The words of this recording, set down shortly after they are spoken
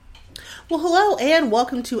Well, hello and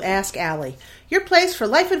welcome to Ask Allie, your place for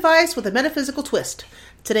life advice with a metaphysical twist.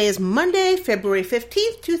 Today is Monday, February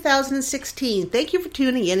 15th, 2016. Thank you for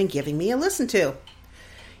tuning in and giving me a listen to.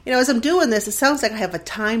 You know, as I'm doing this, it sounds like I have a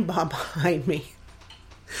time bomb behind me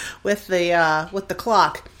with the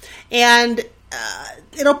clock. And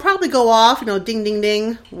it'll probably go off, ding, ding,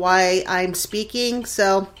 ding, while I'm speaking.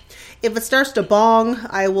 So if it starts to bong,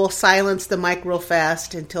 I will silence the mic real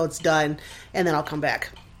fast until it's done, and then I'll come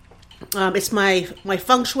back. It's my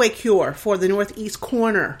feng shui cure for the northeast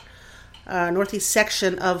corner, northeast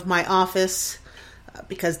section of my office,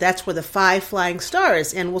 because that's where the 5 flying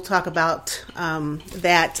stars, and we'll talk about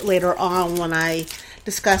that later on when I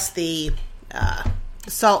discuss the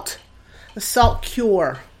salt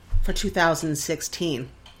cure for 2016.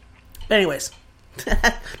 But anyways,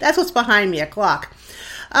 that's what's behind me, a clock.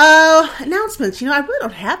 Announcements, I really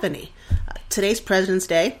don't have any. Today's President's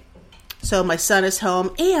Day. So my son is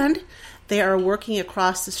home, and they are working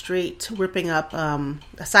across the street, ripping up a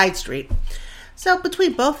side street. So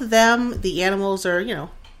between both of them, the animals are,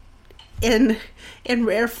 in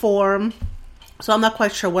rare form. So I'm not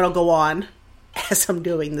quite sure what'll go on as I'm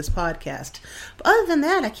doing this podcast. But other than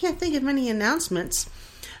that, I can't think of any announcements.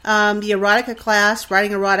 The erotica class,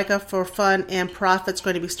 Writing Erotica for Fun and Profit, is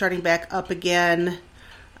going to be starting back up again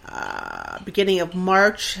beginning of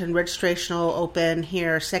March, and registration will open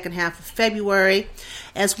here second half of February,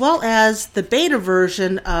 as well as the beta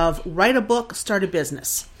version of Write a Book, Start a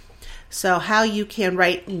Business. So how you can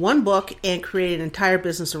write one book and create an entire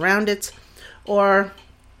business around it, or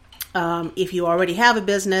if you already have a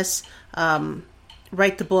business,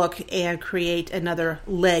 write the book and create another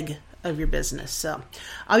leg of your business. So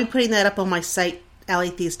I'll be putting that up on my site,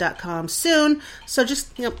 AllieThieves.com, soon, so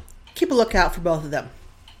just keep a lookout for both of them.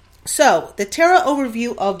 So, the tarot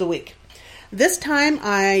overview of the week. This time,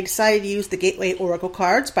 I decided to use the Gateway Oracle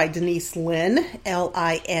cards by Denise Linn,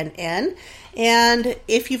 Linn. And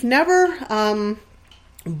if you've never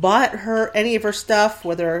bought any of her stuff,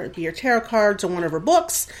 whether it be her tarot cards or one of her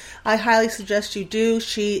books, I highly suggest you do.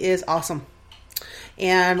 She is awesome.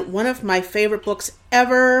 And one of my favorite books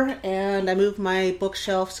ever, and I moved my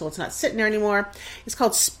bookshelf so it's not sitting there anymore, it's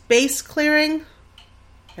called Space Clearing.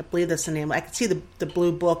 I believe that's the name. I can see the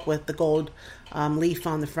blue book with the gold leaf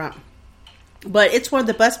on the front. But it's one of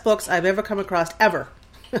the best books I've ever come across, ever.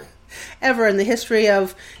 Ever in the history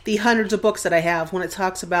of the hundreds of books that I have, when it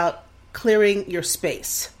talks about clearing your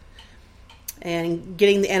space and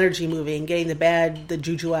getting the energy moving, getting the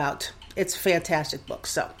juju out. It's a fantastic book.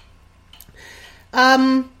 So,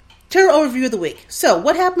 tarot overview of the week. So,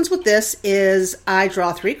 what happens with this is I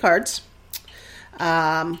draw 3 cards,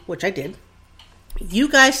 which I did. You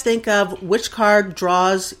guys think of which card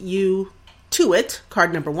draws you to it.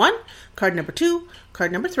 Card number 1, card number 2,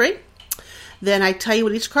 card number 3. Then I tell you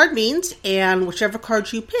what each card means, and whichever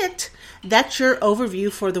card you picked, that's your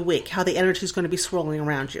overview for the week, how the energy is going to be swirling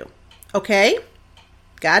around you. Okay?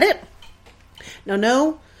 Got it? Now,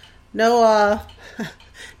 no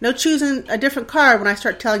choosing a different card when I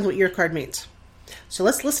start telling you what your card means. So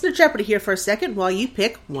let's listen to Jeopardy here for a second while you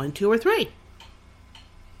pick 1, 2, or 3.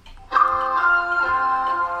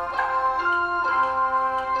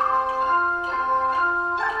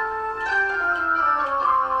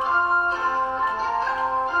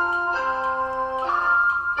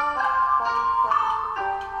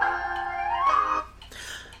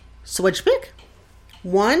 So what'd you pick?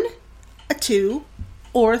 1, a 2,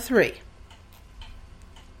 or a 3?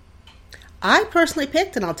 I personally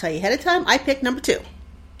picked, and I'll tell you ahead of time, I picked number 2.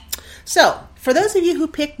 So, for those of you who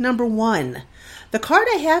picked number 1, the card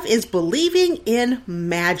I have is Believing in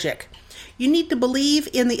Magic. You need to believe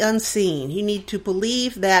in the unseen. You need to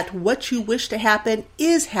believe that what you wish to happen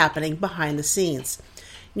is happening behind the scenes.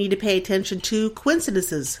 You need to pay attention to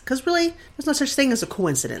coincidences, because really, there's no such thing as a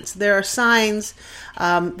coincidence. There are signs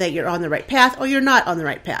that you're on the right path or you're not on the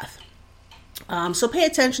right path. So pay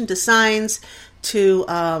attention to signs, to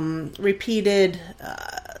repeated,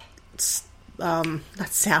 not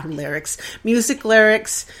sound lyrics, music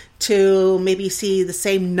lyrics, to maybe see the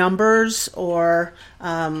same numbers or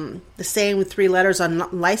the same with 3 letters on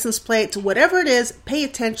license plates. Whatever it is, pay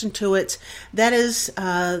attention to it. That is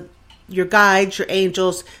your guides, your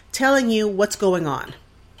angels, telling you what's going on.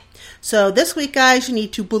 So this week, guys, you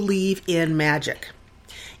need to believe in magic.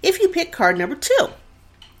 If you pick card number 2,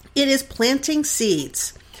 it is planting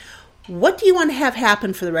seeds. What do you want to have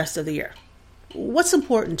happen for the rest of the year? What's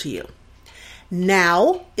important to you?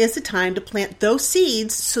 Now is the time to plant those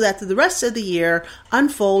seeds so that the rest of the year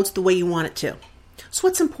unfolds the way you want it to. So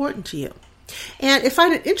what's important to you? And I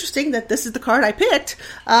find it interesting that this is the card I picked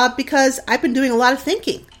because I've been doing a lot of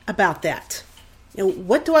thinking about that.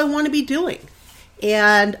 What do I want to be doing?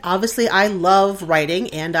 And obviously I love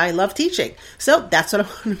writing and I love teaching. So that's what I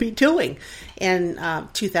want to be doing in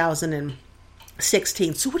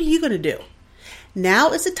 2016. So what are you going to do?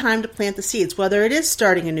 Now is the time to plant the seeds, whether it is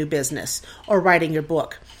starting a new business or writing your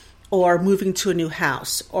book or moving to a new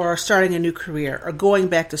house or starting a new career or going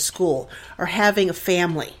back to school or having a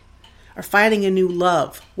family or finding a new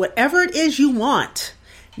love. Whatever it is you want,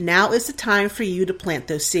 now is the time for you to plant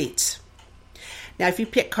those seeds. Now, if you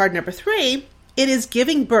pick card number 3, it is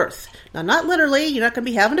giving birth. Now, not literally, you're not going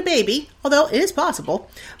to be having a baby, although it is possible.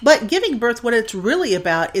 But giving birth, what it's really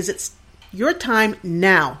about is it's your time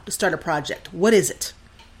now to start a project. What is it?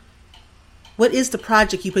 What is the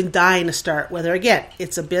project you've been dying to start? Whether, again,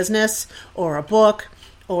 it's a business or a book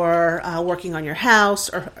or working on your house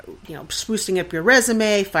or, sprucing up your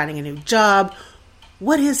resume, finding a new job.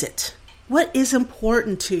 What is it? What is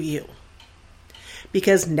important to you?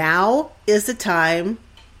 Because now is the time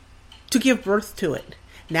to give birth to it.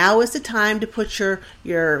 Now is the time to put your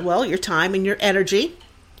time and your energy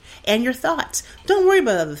and your thoughts. Don't worry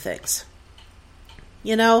about other things.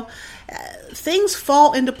 Things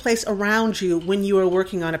fall into place around you when you are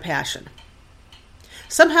working on a passion.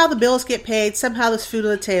 Somehow the bills get paid. Somehow there's food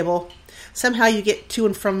on the table. Somehow you get to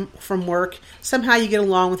and from work. Somehow you get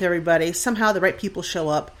along with everybody. Somehow the right people show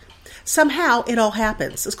up. Somehow it all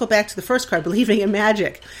happens. Let's go back to the first card, believing in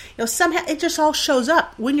magic. Somehow it just all shows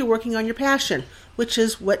up when you're working on your passion, which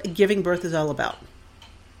is what giving birth is all about.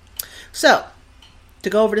 So, to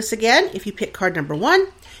go over this again, if you pick card number 1,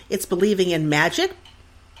 it's believing in magic.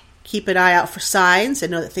 Keep an eye out for signs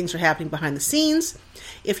and know that things are happening behind the scenes.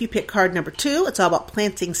 If you pick card number 2, it's all about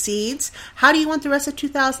planting seeds. How do you want the rest of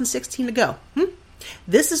 2016 to go?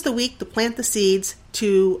 This is the week to plant the seeds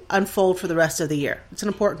to unfold for the rest of the year. It's an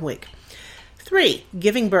important week. 3,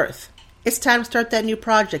 giving birth. It's time to start that new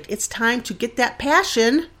project. It's time to get that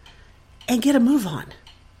passion and get a move on.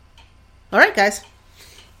 All right, guys.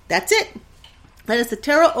 That's it. That is the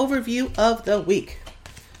tarot overview of the week.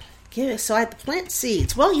 So I had to plant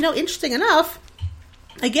seeds. Well, interesting enough,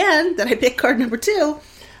 again, that I picked card number 2,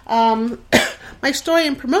 my Story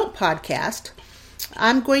and Promote podcast,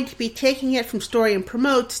 I'm going to be taking it from Story and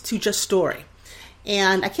Promote to just Story.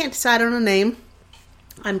 And I can't decide on a name.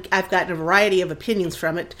 I've gotten a variety of opinions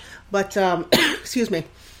from it. But, excuse me,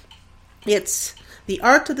 it's The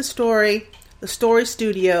Art of the Story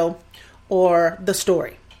Studio, or The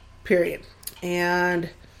Story, period. And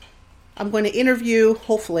I'm going to interview,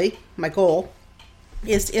 hopefully, my goal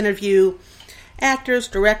is to interview actors,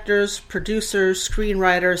 directors, producers,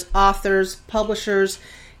 screenwriters, authors, publishers,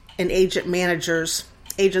 and agents /or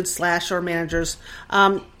managers,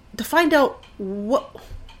 to find out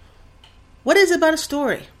what is it about a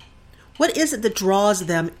story? What is it that draws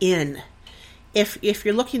them in? If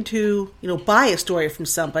you're looking to, buy a story from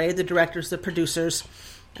somebody, the directors, the producers,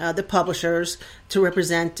 the publishers, to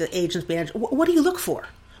represent the agents, managers, what do you look for?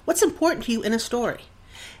 What's important to you in a story?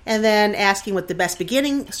 And then asking what the best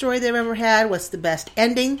beginning story they've ever had, what's the best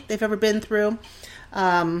ending they've ever been through.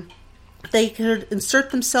 They could insert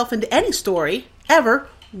themselves into any story ever.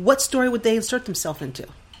 What story would they insert themselves into?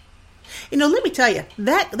 Let me tell you,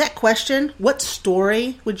 that question, what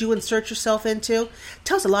story would you insert yourself into,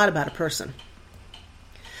 tells a lot about a person.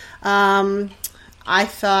 I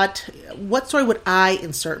thought, what story would I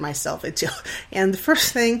insert myself into? And the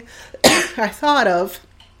first thing I thought of,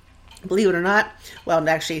 believe it or not, well,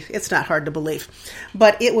 actually, it's not hard to believe,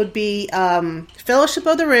 but it would be Fellowship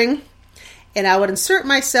of the Ring, and I would insert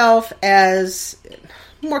myself as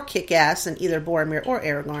more kick-ass than either Boromir or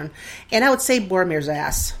Aragorn, and I would say Boromir's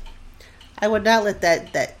ass. I would not let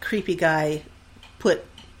that creepy guy put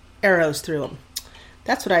arrows through him.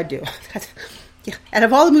 That's what I'd do. Yeah. And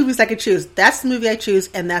of all the movies I could choose, that's the movie I choose,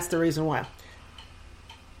 and that's the reason why.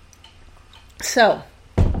 So,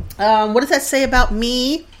 what does that say about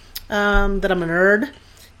me? That I'm a nerd,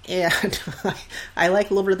 and I like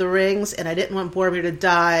a little bit of the rings, and I didn't want Boromir to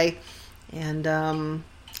die, and kind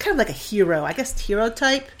of like a hero, I guess, hero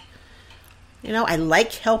type. I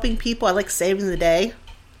like helping people. I like saving the day.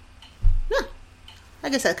 Yeah, I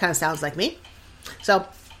guess that kind of sounds like me. So,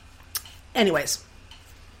 anyways,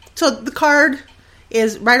 so the card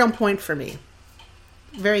is right on point for me.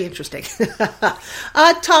 Very interesting.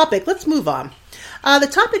 Topic. Let's move on. The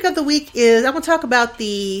topic of the week is, I want to talk about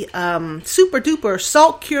the super duper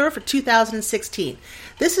salt cure for 2016.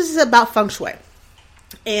 This is about feng shui.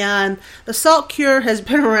 And the salt cure has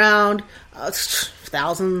been around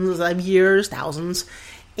thousands of years, thousands.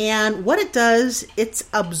 And what it does, it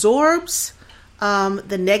absorbs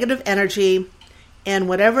the negative energy and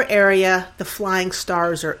whatever area the flying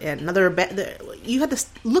stars are in. Now, you have to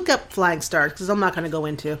look up flying stars because I'm not going to go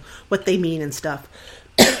into what they mean and stuff.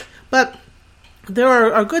 But there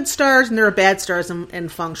are good stars and there are bad stars in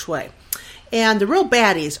feng shui. And the real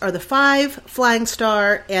baddies are the 5 flying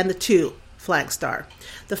star and the 2 flying star.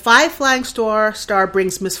 The 5 flying star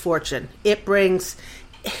brings misfortune. It brings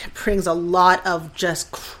a lot of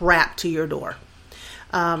just crap to your door.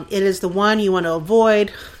 It is the one you want to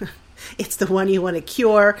avoid. It's the one you want to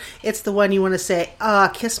cure. It's the one you want to say,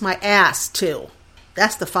 kiss my ass to.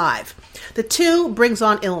 That's the 5. The 2 brings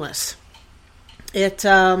on illness. It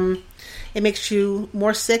makes you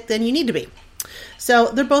more sick than you need to be. So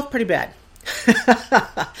they're both pretty bad.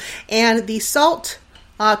 And the salt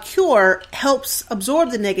cure helps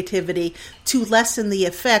absorb the negativity to lessen the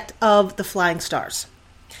effect of the flying stars.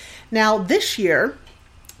 Now this year,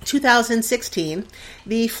 2016,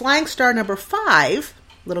 the flying star number 5,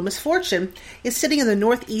 little misfortune, is sitting in the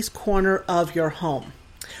northeast corner of your home,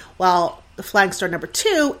 while the flying star number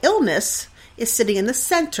 2, illness, is sitting in the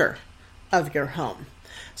center of your home.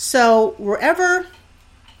 So wherever,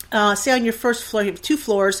 say on your first floor, you have 2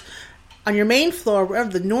 floors. On your main floor,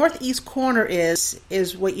 wherever the northeast corner is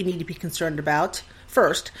what you need to be concerned about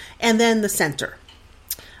first, and then the center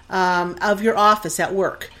of your office at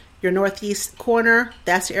work. Your northeast corner,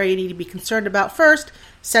 that's the area you need to be concerned about first,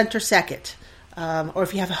 center second. Or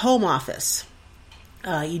if you have a home office,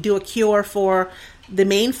 you do a cure for the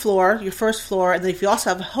main floor, your first floor, and then if you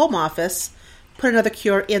also have a home office, put another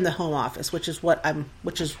cure in the home office, which is what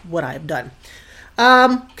I've done.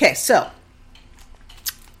 Okay, so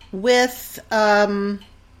with the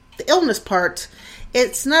illness part,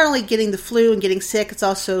 it's not only getting the flu and getting sick, it's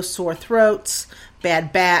also sore throats,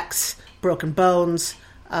 bad backs, broken bones.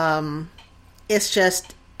 It's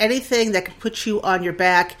just anything that could put you on your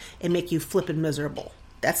back and make you flippin' miserable.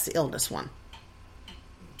 That's the illness one.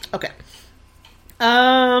 Okay.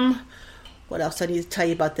 What else I need to tell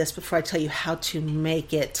you about this before I tell you how to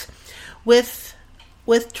make it? With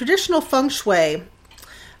traditional feng shui,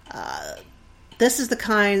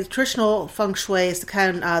 traditional feng shui is the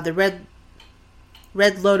kind, the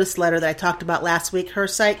red lotus letter that I talked about last week, her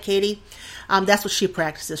site, Katie. That's what she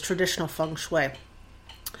practices, traditional feng shui.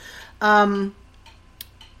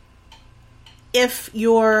 If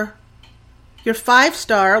your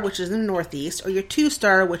 5-star, which is in the northeast, or your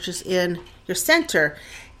 2-star, which is in your center,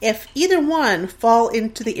 if either one fall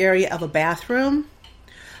into the area of a bathroom,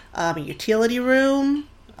 a utility room,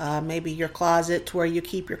 maybe your closet where you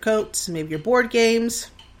keep your coats, maybe your board games,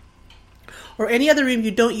 or any other room you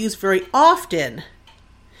don't use very often,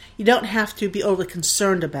 you don't have to be overly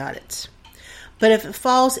concerned about it. But if it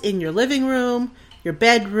falls in your living room, your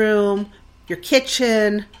bedroom, your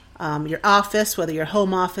kitchen, your office, whether your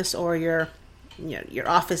home office or your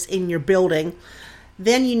office in your building,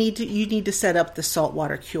 then you need to set up the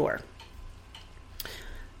saltwater cure.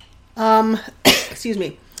 Excuse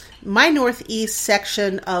me. My northeast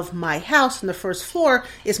section of my house on the first floor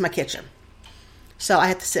is my kitchen. So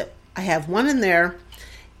I have one in there,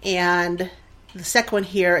 and the second one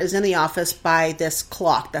here is in the office by this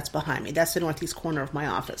clock that's behind me. That's the northeast corner of my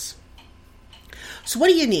office. So what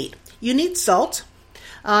do you need? You need salt.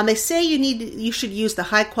 They say you should use the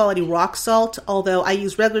high quality rock salt, although I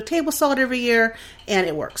use regular table salt every year and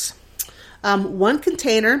it works. 1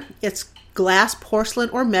 container, it's glass, porcelain,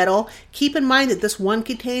 or metal. Keep in mind that this 1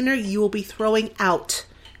 container you will be throwing out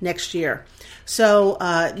next year. So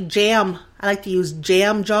I like to use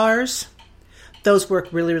jam jars. Those work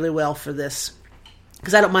really, really well for this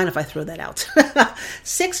because I don't mind if I throw that out.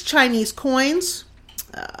 6 Chinese coins.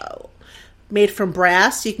 Made from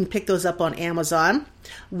brass. You can pick those up on Amazon.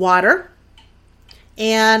 Water.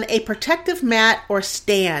 And a protective mat or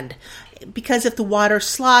stand. Because if the water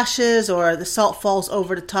sloshes or the salt falls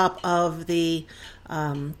over the top of the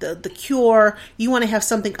cure, you want to have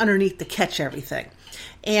something underneath to catch everything.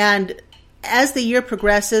 And as the year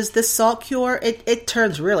progresses, this salt cure, it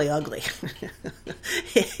turns really ugly.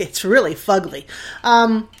 It's really fugly.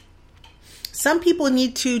 Some people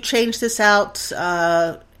need to change this out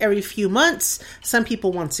every few months, some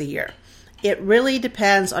people once a year. It really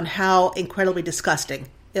depends on how incredibly disgusting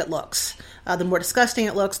it looks. The more disgusting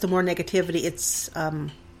it looks, the more negativity it's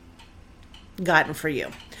gotten for you.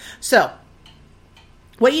 So,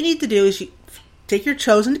 what you need to do is you take your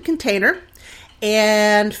chosen container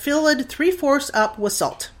and fill it 3/4 up with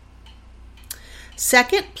salt.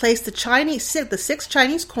 Second, place the 6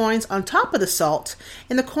 Chinese coins on top of the salt,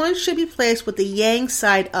 and the coins should be placed with the yang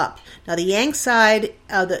side up. Now, the yang side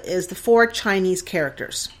is the 4 Chinese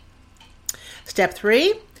characters. Step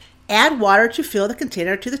 3, add water to fill the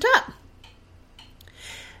container to the top.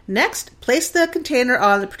 Next, place the container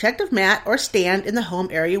on the protective mat or stand in the home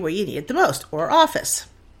area where you need it the most, or office.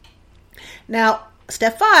 Now,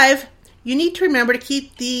 step 5, you need to remember to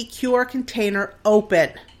keep the cure container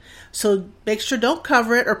open. So make sure don't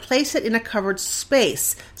cover it or place it in a covered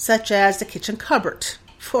space, such as the kitchen cupboard,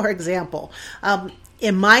 for example.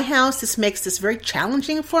 In my house, this makes this very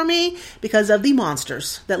challenging for me because of the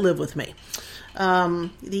monsters that live with me.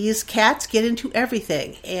 These cats get into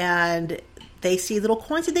everything, and they see little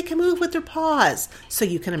coins that they can move with their paws. So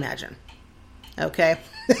you can imagine. Okay?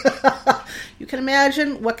 You can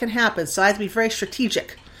imagine what can happen. So I have to be very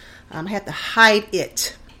strategic. I have to hide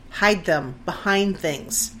them behind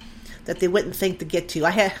things that they wouldn't think to get to.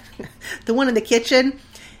 I have the one in the kitchen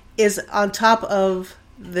is on top of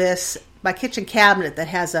my kitchen cabinet that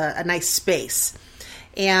has a nice space.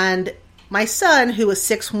 And my son, who is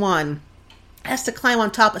 6'1", has to climb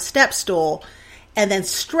on top a step stool and then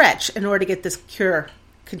stretch in order to get this cure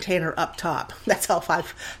container up top. That's how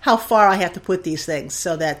far I have to put these things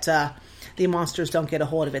so that the monsters don't get a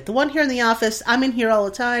hold of it. The one here in the office, I'm in here all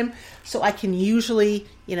the time, so I can usually,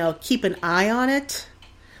 keep an eye on it.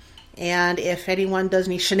 And if anyone does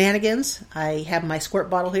any shenanigans, I have my squirt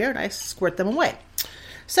bottle here and I squirt them away.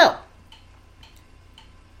 So,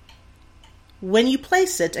 when you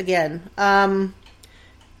place it, again, in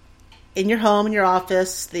your home, in your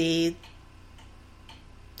office, the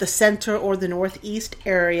center or the northeast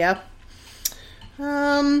area,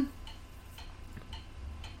 with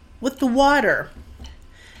the water,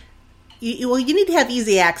 you need to have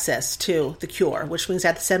easy access to the cure, which means I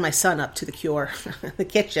have to send my son up to the cure, the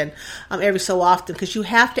kitchen, every so often, because you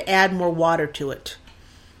have to add more water to it.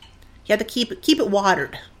 You have to keep it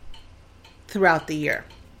watered throughout the year.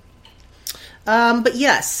 But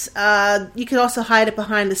yes, you can also hide it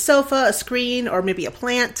behind the sofa, a screen, or maybe a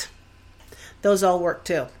plant. Those all work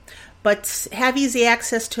too. But have easy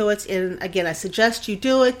access to it. And again, I suggest you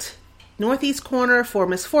do it northeast corner for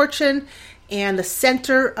misfortune and the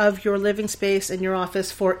center of your living space in your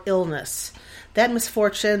office for illness. That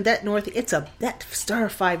misfortune, that star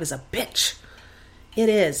 5 is a bitch. It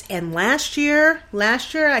is. And last year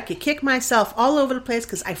I could kick myself all over the place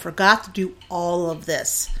because I forgot to do all of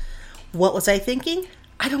this. What was I thinking?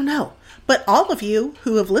 I don't know. But all of you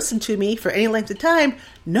who have listened to me for any length of time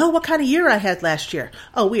know what kind of year I had last year.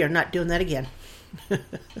 Oh, we are not doing that again.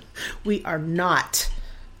 We are not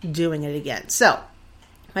doing it again. So,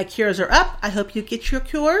 my cures are up. I hope you get your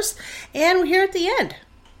cures. And we're here at the end.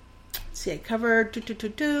 Let's see, I covered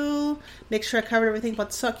Make sure I covered everything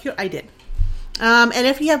about the salt cure. I did. And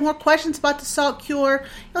if you have more questions about the salt cure,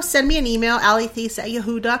 send me an email,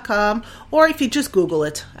 alleythies@yahoo.com, or if you just Google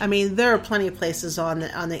it. I mean, there are plenty of places on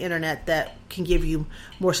the internet that can give you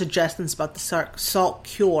more suggestions about the salt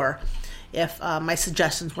cure if my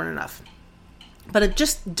suggestions weren't enough. But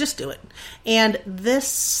just do it. And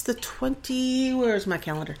where's my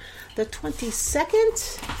calendar? The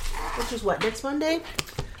 22nd, which is what, next Monday?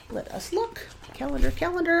 Let us look.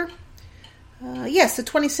 Calendar. Yes, the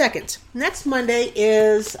 22nd. Next Monday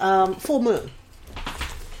is full moon.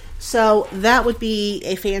 So that would be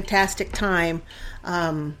a fantastic time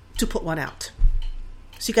to put one out.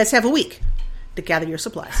 So you guys have a week to gather your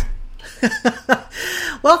supplies.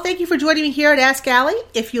 Well, thank you for joining me here at Ask Allie.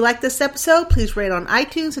 If you like this episode, please rate on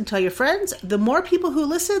iTunes and tell your friends. The more people who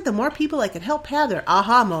listen, the more people I can help have their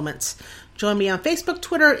aha moments. Join me on Facebook,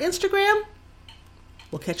 Twitter, and Instagram.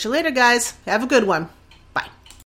 We'll catch you later, guys. Have a good one.